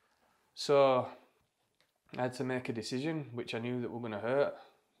 So I had to make a decision, which I knew that were going to hurt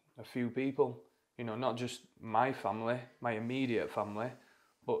a few people. You know, not just my family, my immediate family,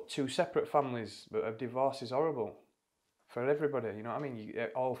 but 2 separate families. But a divorce is horrible for everybody. You know what I mean?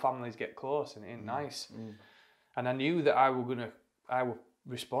 All families get close and it ain't nice. And I knew that I was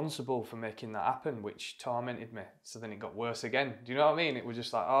responsible for making that happen, which tormented me. So then it got worse again. Do you know what I mean? It was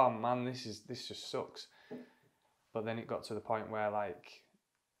just like, oh man, this just sucks. But then it got to the point where like,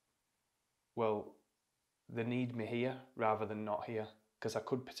 well, they need me here rather than not here, because I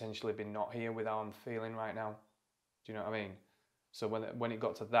could potentially be not here with how I'm feeling right now. Do you know what I mean? So when it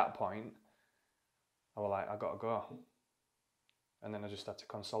got to that point, I was like, I gotta go. And then I just had to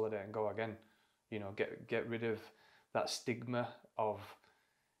consolidate and go again. You know, get rid of that stigma of,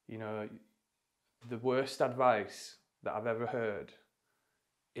 you know, the worst advice that I've ever heard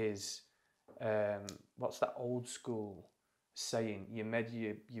is, what's that old school saying? You've made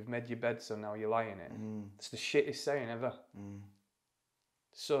your bed, so now you lie in it. It's the shittest saying ever.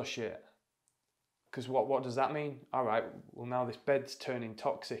 So shit. Because what does that mean? All right, well now this bed's turning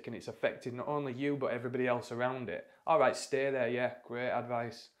toxic and it's affecting not only you but everybody else around it. All right, stay there, yeah, great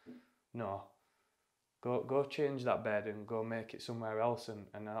advice. No. Go change that bed and go make it somewhere else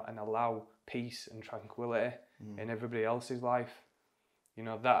and allow peace and tranquility in everybody else's life. You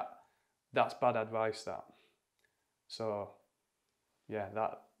know, that's bad advice, that. So yeah,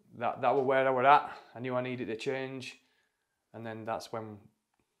 that was where I was at. I knew I needed to change, and then that's when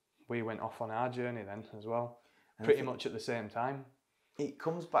we went off on our journey then as well, and pretty much at the same time. It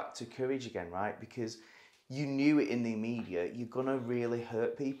comes back to courage again, right? Because you knew it in the immediate, you're gonna really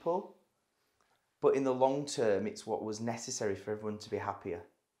hurt people, but in the long term, it's what was necessary for everyone to be happier.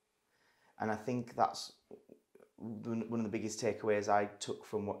 And I think that's one of the biggest takeaways I took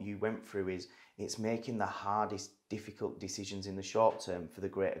from what you went through is it's making the hardest, difficult decisions in the short term for the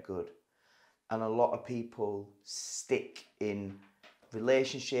greater good. And a lot of people stick in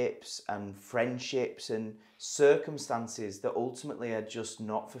relationships and friendships and circumstances that ultimately are just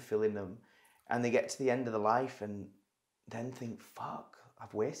not fulfilling them. And they get to the end of their life and then think, fuck,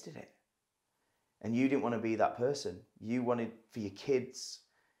 I've wasted it. And you didn't want to be that person. You wanted for your kids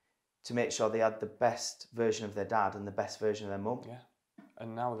to make sure they had the best version of their dad and the best version of their mum. Yeah.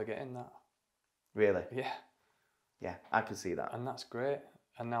 And now they're getting that. Really? Yeah. Yeah, I can see that. And that's great.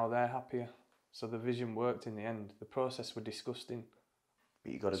 And now they're happier. So the vision worked in the end. The process was disgusting.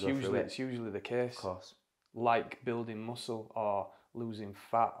 But you got to go through it. It's usually the case. Of course. Like building muscle or losing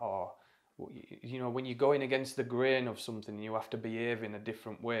fat, or, you know, when you're going against the grain of something, you have to behave in a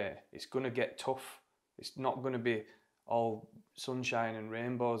different way. It's going to get tough. It's not going to be all sunshine and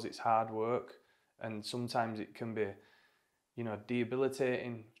rainbows. It's hard work, and sometimes it can be, you know,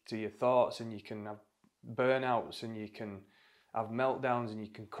 debilitating to your thoughts, and you can have burnouts, and you can have meltdowns, and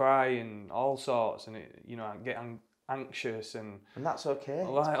you can cry and all sorts, and it, you know, get anxious, and that's okay.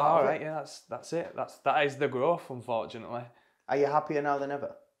 Like, all right, yeah, that's it. That is the growth, unfortunately. Are you happier now than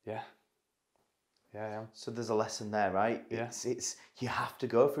ever? Yeah. Yeah, I am. So there's a lesson there, right? Yeah. It's you have to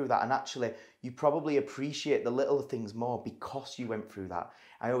go through that, and actually you probably appreciate the little things more because you went through that.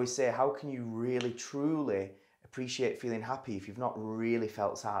 I always say, how can you really truly appreciate feeling happy if you've not really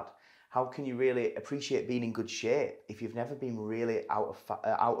felt sad? How can you really appreciate being in good shape if you've never been really out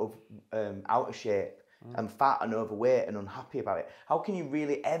of shape and fat and overweight and unhappy about it? How can you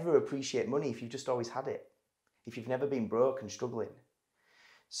really ever appreciate money if you've just always had it? If you've never been broke and struggling?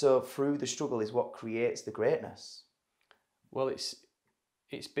 So through the struggle is what creates the greatness. Well,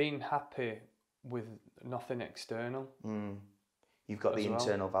 it's being happy with nothing external. You've got the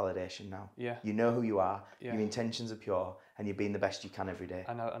internal validation now. Yeah. You know who you are, your intentions are pure, and you're being the best you can every day.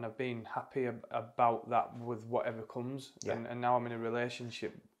 And I've been happy about that with whatever comes. Yeah. And now I'm in a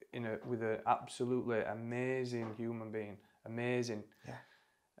relationship with an absolutely amazing human being. Amazing.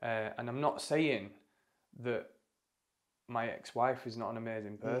 Yeah. And I'm not saying that my ex-wife is not an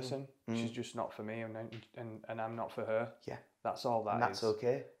amazing person. She's just not for me, and I'm not for her. Yeah. That's all that is. And that's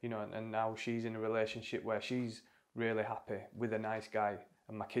okay. You know, and now she's in a relationship where she's really happy with a nice guy,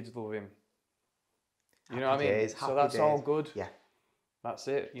 and my kids love him. You know what I mean? So that's all good. Yeah. That's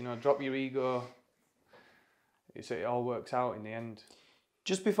it. You know, drop your ego. It all works out in the end.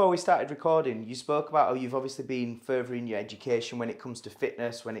 Just before we started recording, you spoke about how you've obviously been furthering your education when it comes to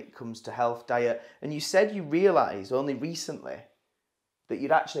fitness, when it comes to health, diet, and you said you realised only recently that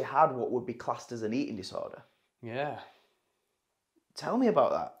you'd actually had what would be classed as an eating disorder. Yeah. Tell me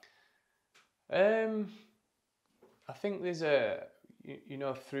about that. I think there's you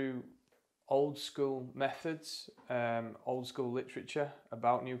know, through old school methods, old school literature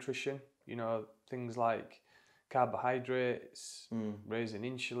about nutrition, you know, things like carbohydrates, raising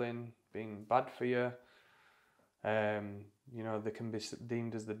insulin, being bad for you. You know, they can be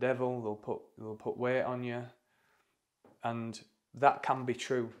deemed as the devil. They'll put weight on you, and that can be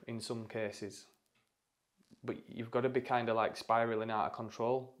true in some cases. But you've got to be kind of like spiraling out of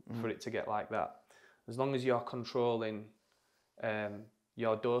control for it to get like that. As long as you're controlling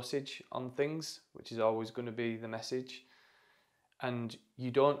your dosage on things, which is always going to be the message, and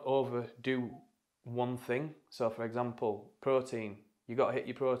you don't overdo one thing. So for example, protein, you got to hit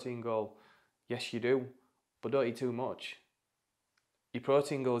your protein goal. Yes, you do, but don't eat too much. Your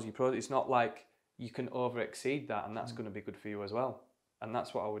protein goals, it's not like you can over exceed that, and that's going to be good for you as well. And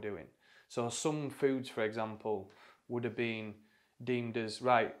that's what I was doing. So some foods, for example, would have been deemed as,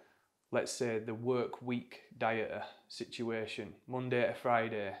 right, let's say the work week dieter situation, Monday to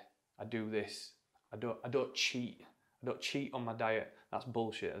Friday, I do this. I don't cheat. I don't cheat on my diet. That's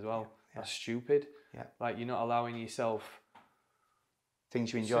bullshit as well. Yeah. That's stupid. Yeah. Like, you're not allowing yourself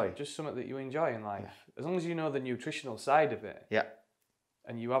things you enjoy. Just something that you enjoy in life. Yeah. As long as you know the nutritional side of it. Yeah.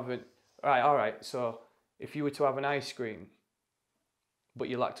 And you haven't, all right, so if you were to have an ice cream, but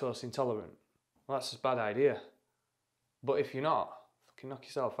you're lactose intolerant, well, that's a bad idea. But if you're not, fucking knock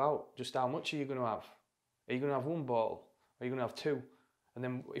yourself out. Just how much are you going to have? Are you going to have one bottle? Or are you going to have two? And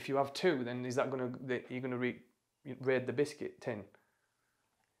then if you have two, then is that you're going to raid the biscuit tin?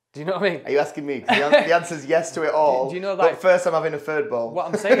 Do you know what I mean? Are you asking me? 'Cause the answer's yes to it all. Do you know, but first I'm having a third bowl. What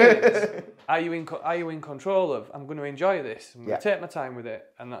I'm saying is, are you in control of, I'm going to enjoy this, I'm going to take my time with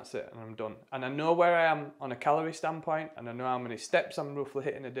it, and that's it, and I'm done. And I know where I am on a calorie standpoint, and I know how many steps I'm roughly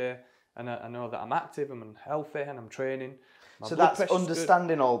hitting a day, and I know that I'm active, I'm healthy, and I'm training. So that's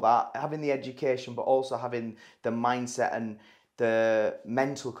understanding all that, having the education, but also having the mindset and the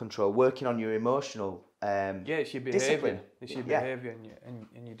mental control, working on your emotional it's your behaviour. discipline. It's your behaviour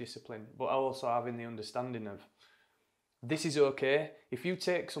and your discipline. But also having the understanding of, this is okay. If you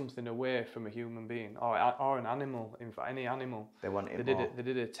take something away from a human being or an animal, in fact, any animal, they want it they more.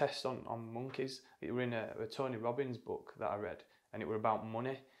 did a test on monkeys. It were in a Tony Robbins book that I read, and it were about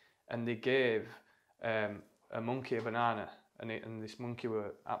money. And they gave a monkey a banana, and this monkey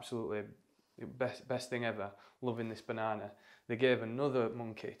were absolutely best thing ever, loving this banana. They gave another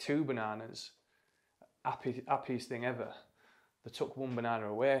monkey 2 bananas, happiest thing ever. They took one banana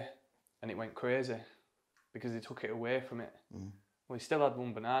away, and it went crazy because they took it away from it. Well, he still had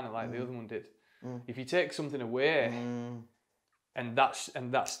one banana like the other one did. If you take something away, and that's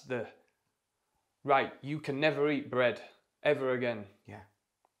the right, you can never eat bread ever again. Yeah.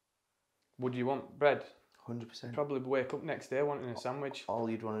 Would you want bread? 100%. Probably wake up next day wanting a sandwich. All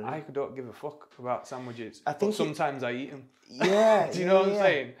you'd want to do. I don't give a fuck about sandwiches. I think but sometimes I eat them. Yeah. Do you know what I'm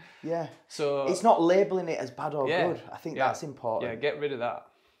saying? Yeah. So it's not labelling it as bad or good. I think that's important. Yeah, get rid of that.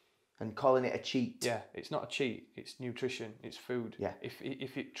 And calling it a cheat. Yeah, it's not a cheat. It's nutrition. It's food. Yeah.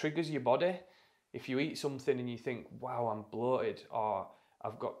 If it triggers your body, if you eat something and you think, wow, I'm bloated, or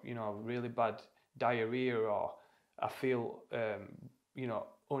I've got really bad diarrhea, or I feel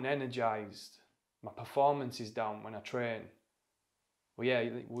unenergized, my performance is down when I train. Well, yeah,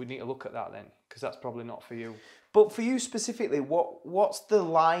 we need to look at that then, because that's probably not for you. But for you specifically, what's the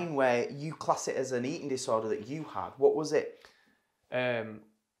line where you class it as an eating disorder that you had? What was it?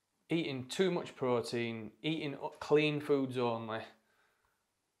 Eating too much protein, eating clean foods only,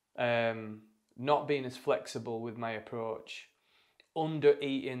 not being as flexible with my approach, under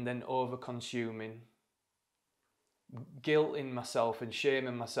eating then over consuming, guilting myself and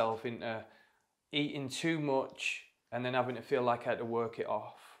shaming myself into eating too much and then having to feel like I had to work it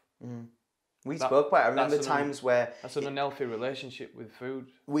off. We spoke about it. I remember times where... That's an unhealthy relationship with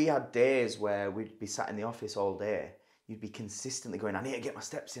food. We had days where we'd be sat in the office all day. You'd be consistently going, I need to get my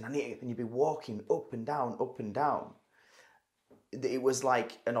steps in, and you'd be walking up and down, up and down. It was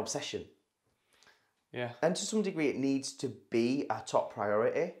like an obsession. Yeah. And to some degree, it needs to be our top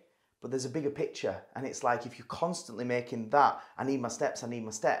priority, but there's a bigger picture. And it's like, if you're constantly making that, I need my steps,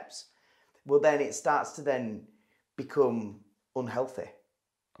 well, then it starts to then become unhealthy.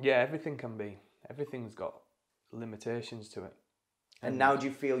 Yeah, everything's got limitations to it. And now do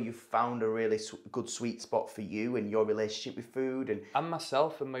you feel you've found a really good sweet spot for you and your relationship with food? And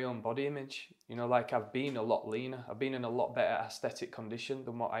myself and my own body image. Like I've been a lot leaner. I've been in a lot better aesthetic condition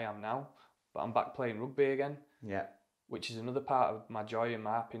than what I am now. But I'm back playing rugby again. Yeah. Which is another part of my joy and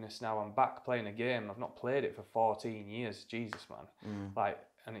my happiness now. I'm back playing a game. I've not played it for 14 years. Jesus, man.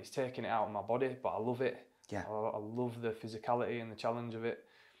 And it's taking it out of my body, but I love it. Yeah. I love the physicality and the challenge of it.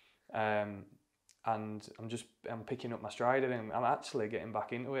 And I'm picking up my stride and I'm actually getting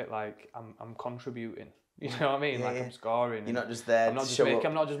back into it. Like I'm contributing. You know what I mean? I'm scoring. You're not just there. I'm not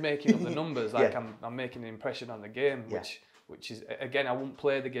just making up the numbers. Like I'm making an impression on the game, which is, again, I wouldn't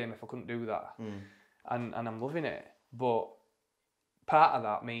play the game if I couldn't do that. And I'm loving it. But part of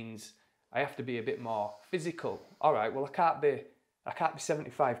that means I have to be a bit more physical. All right, well I can't be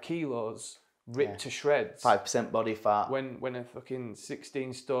 75 kilos ripped to shreds. 5% body fat. When a fucking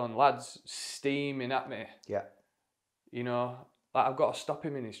 16 stone lad's steaming at me. Yeah. Like I've got to stop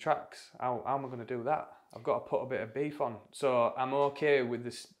him in his tracks. How am I going to do that? I've got to put a bit of beef on. So I'm okay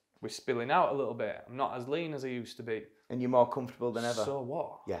with spilling out a little bit. I'm not as lean as I used to be. And you're more comfortable than ever. So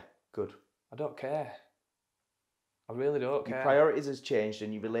what? Yeah, good. I don't care. I really don't care. Your priorities has changed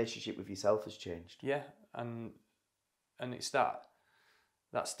and your relationship with yourself has changed. Yeah, and it's that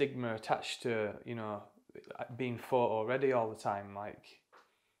stigma attached to, being photo ready all the time. Like,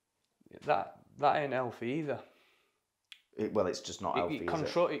 that ain't healthy either. It's just not healthy,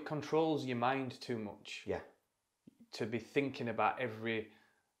 It controls your mind too much. Yeah. To be thinking about every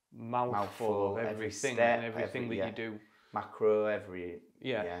mouthful of everything and everything that you do. Macro,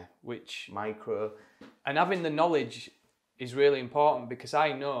 which micro. And having the knowledge is really important, because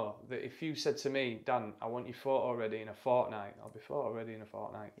I know that if you said to me, Dan, I want you photo ready in a fortnight, I'll be photo ready in a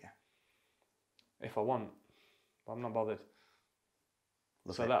fortnight. Yeah. If I want. But I'm not bothered.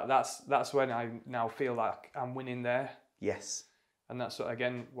 So that's when I now feel like I'm winning there. Yes. And that's what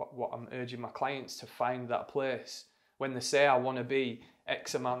I'm urging my clients to find that place. When they say I want to be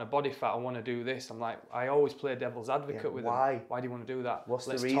X amount of body fat, I want to do this, I'm like, I always play devil's advocate with them. Why do you want to do that? What's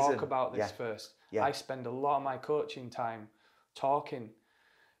Let's the reason? talk about this first. I spend a lot of my coaching time talking,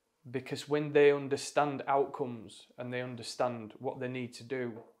 because when they understand outcomes and they understand what they need to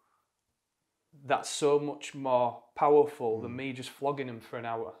do, that's so much more powerful than me just flogging them for an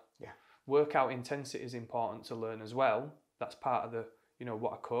hour. Yeah. Workout intensity is important to learn as well. That's part of the,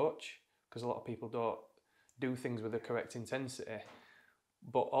 what I coach, because a lot of people don't do things with the correct intensity.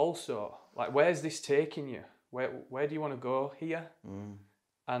 But also, like, where's this taking you? Where do you want to go here?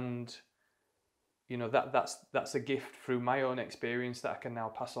 And that's a gift through my own experience that I can now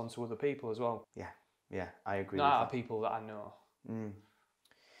pass on to other people as well. Yeah, I agree. Not out of people that I know.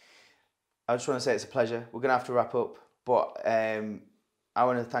 I just want to say it's a pleasure. We're gonna have to wrap up, but I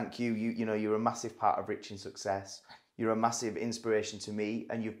want to thank you. You're a massive part of Rich in Success. You're a massive inspiration to me,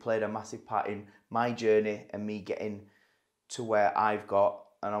 and you've played a massive part in my journey and me getting to where I've got.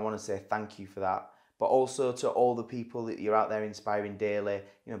 And I want to say thank you for that. But also to all the people that you're out there inspiring daily.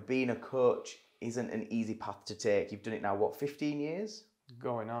 Being a coach isn't an easy path to take. You've done it now, what, 15 years?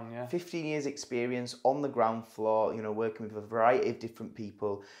 Going on, yeah. 15 years experience on the ground floor, working with a variety of different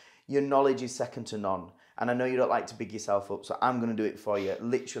people. Your knowledge is second to none. And I know you don't like to big yourself up, so I'm going to do it for you.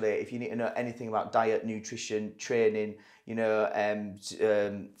 Literally, if you need to know anything about diet, nutrition, training,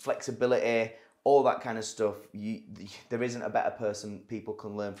 flexibility, all that kind of stuff, there isn't a better person people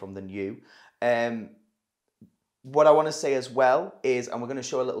can learn from than you. What I want to say as well is, and we're going to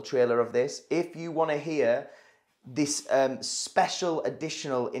show a little trailer of this, if you want to hear this special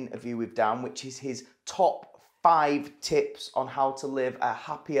additional interview with Dan, which is his top 5 tips on how to live a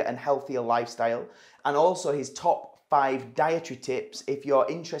happier and healthier lifestyle, and also his top 5 dietary tips if you're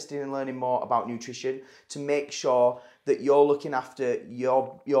interested in learning more about nutrition to make sure that you're looking after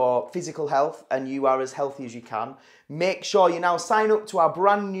your physical health and you are as healthy as you can. Make sure you now sign up to our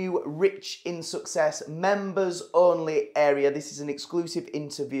brand new Rich in Success members only area. This is an exclusive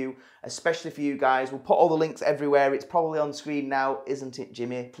interview, especially for you guys. We'll put all the links everywhere. It's probably on screen now, isn't it,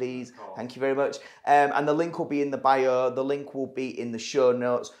 Jimmy? Please. Thank you very much. And the link will be in the bio. The link will be in the show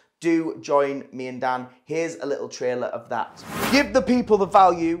notes. Do join me and Dan. Here's a little trailer of that. Give the people the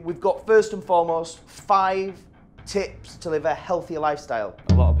value. We've got, first and foremost, 5 tips to live a healthier lifestyle.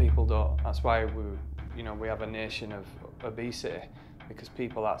 A lot of people don't. That's why we have a nation of obesity, because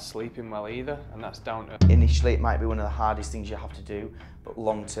people aren't sleeping well either, and that's down to... Initially, it might be one of the hardest things you have to do, but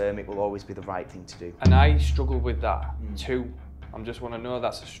long term, it will always be the right thing to do. And I struggle with that too. I just want to know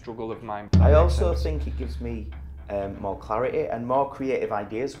that's a struggle of mine. I also think it gives me more clarity and more creative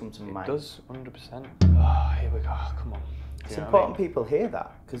ideas come to my mind. It does, 100%. Oh, here we go, come on. It's important people hear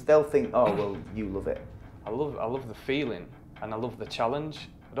that, because they'll think, oh, well, you love it. I love the feeling, and I love the challenge.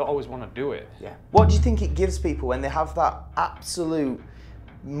 I don't always want to do it. Yeah. What do you think it gives people when they have that absolute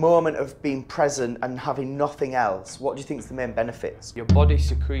moment of being present and having nothing else? What do you think is the main benefits? Your body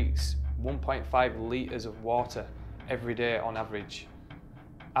secretes 1.5 litres of water every day on average.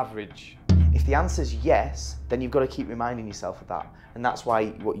 If the answer is yes, then you've got to keep reminding yourself of that. And that's why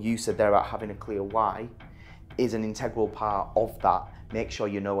what you said there about having a clear why is an integral part of that. Make sure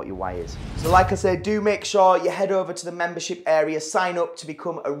you know what your why is. So like I said, do make sure you head over to the membership area, sign up to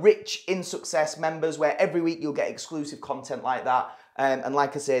become a Rich in Success members, where every week you'll get exclusive content like that. And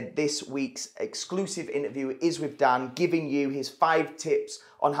like I said, this week's exclusive interview is with Dan, giving you his 5 tips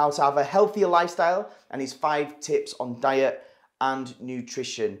on how to have a healthier lifestyle and his 5 tips on diet and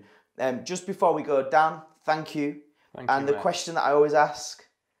nutrition. Just before we go, Dan, thank you. Thank you, the mate. question that I always ask,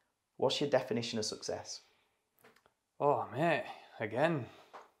 what's your definition of success? Oh, mate, again,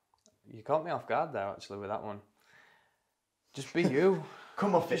 you caught me off guard there, actually, with that one. Just be you.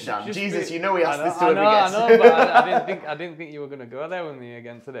 Come off it, Dan. Just Jesus, be, you know we asked this to every I guest. know, but I didn't think you were going to go there with me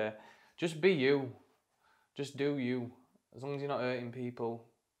again today. Just be you. Just do you. As long as you're not hurting people,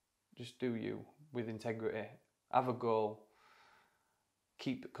 just do you with integrity. Have a goal.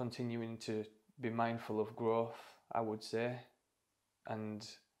 Keep continuing to be mindful of growth, I would say. And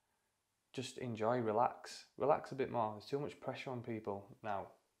just enjoy, relax a bit more. There's too much pressure on people now.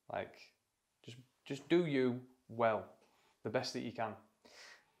 Like, just do you well, the best that you can.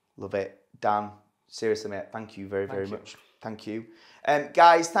 Love it. Dan, seriously, mate, thank you very, very much. Thank you.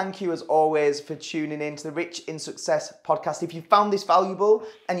 Guys, thank you as always for tuning in to the Rich in Success podcast. If you found this valuable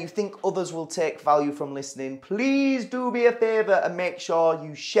and you think others will take value from listening, please do me a favour and make sure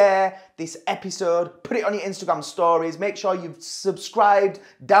you share this episode, put it on your Instagram stories, make sure you've subscribed,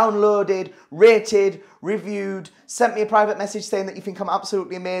 downloaded, rated, reviewed, sent me a private message saying that you think I'm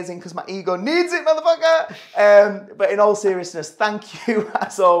absolutely amazing because my ego needs it, motherfucker. But in all seriousness, thank you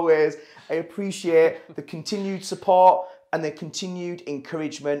as always. I appreciate the continued support and the continued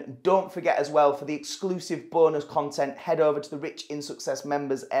encouragement. Don't forget as well, for the exclusive bonus content, head over to the Rich in Success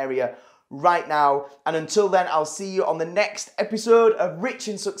members area right now. And until then, I'll see you on the next episode of Rich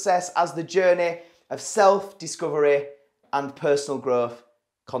in Success as the journey of self-discovery and personal growth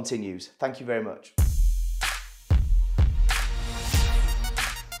continues. Thank you very much.